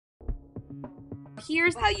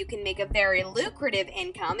here's how you can make a very lucrative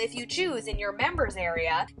income if you choose in your members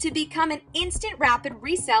area to become an instant rapid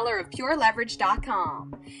reseller of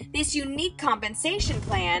Pureleverage.com. This unique compensation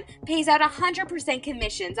plan pays out 100%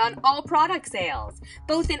 commissions on all product sales,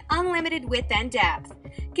 both in unlimited width and depth.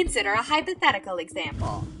 Consider a hypothetical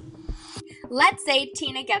example. Let's say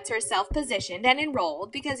Tina gets herself positioned and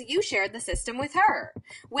enrolled because you shared the system with her.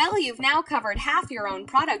 Well, you've now covered half your own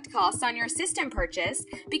product costs on your system purchase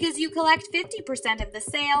because you collect 50% of the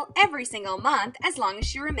sale every single month as long as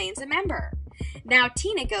she remains a member. Now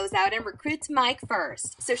Tina goes out and recruits Mike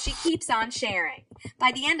first, so she keeps on sharing.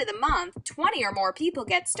 By the end of the month, 20 or more people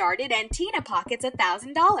get started and Tina pockets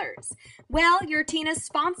 $1,000. Well, you're Tina's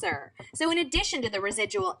sponsor. So in addition to the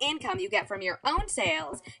residual income you get from your own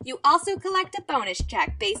sales, you also collect a bonus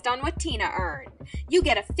check based on what Tina earned. You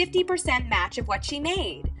get a 50% match of what she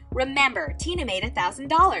made. Remember, Tina made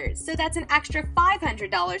 $1,000, so that's an extra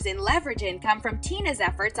 $500 in leverage income from Tina's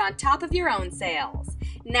efforts on top of your own sales.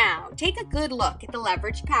 Now, take a good look at the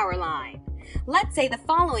leverage power line. Let's say the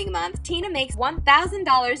following month, Tina makes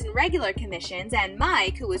 $1,000 in regular commissions and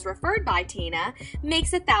Mike, who was referred by Tina,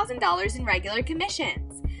 makes $1,000 in regular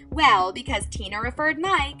commissions. Well, because Tina referred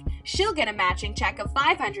Mike, she'll get a matching check of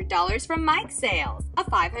 $500 from Mike's sales, a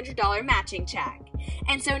 $500 matching check.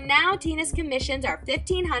 And so now Tina's commissions are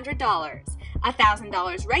 $1,500,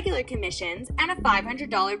 $1,000 regular commissions, and a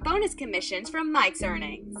 $500 bonus commissions from Mike's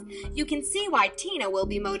earnings. You can see why Tina will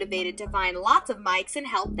be motivated to find lots of Mikes and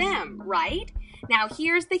help them, right? Now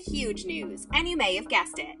here's the huge news, and you may have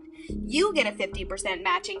guessed it. You get a 50%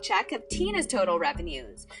 matching check of Tina's total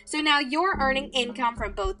revenues. So now you're earning income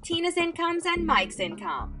from both Tina's incomes and Mike's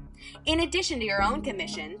income. In addition to your own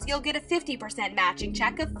commissions, you'll get a 50% matching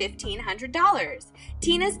check of $1,500,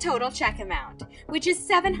 Tina's total check amount, which is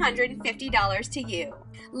 $750 to you.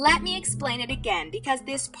 Let me explain it again because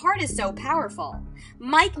this part is so powerful.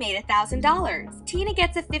 Mike made $1,000. Tina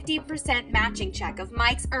gets a 50% matching check of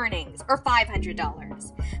Mike's earnings, or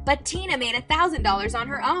 $500. But Tina made $1,000 on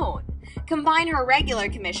her own. Combine her regular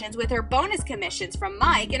commissions with her bonus commissions from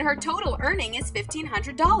Mike and her total earning is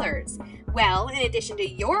 $1,500. Well, in addition to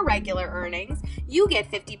your regular earnings, you get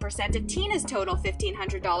 50% of Tina's total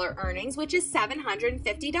 $1,500 earnings, which is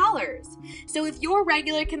 $750. So if your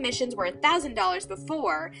regular commissions were $1,000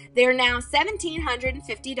 before, they're now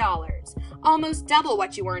 $1,750, almost double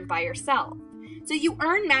what you earned by yourself. So you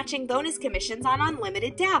earn matching bonus commissions on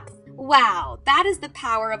unlimited depth. Wow, that is the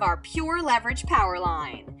power of our Pureleverage power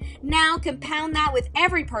line. Now compound that with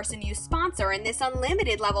every person you sponsor, and this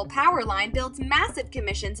unlimited level power line builds massive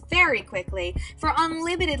commissions very quickly for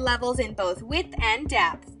unlimited levels in both width and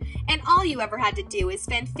depth. And all you ever had to do is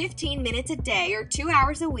spend 15 minutes a day or 2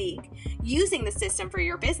 hours a week using the system for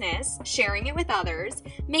your business, sharing it with others,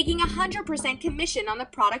 making 100% commission on the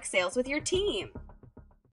product sales with your team.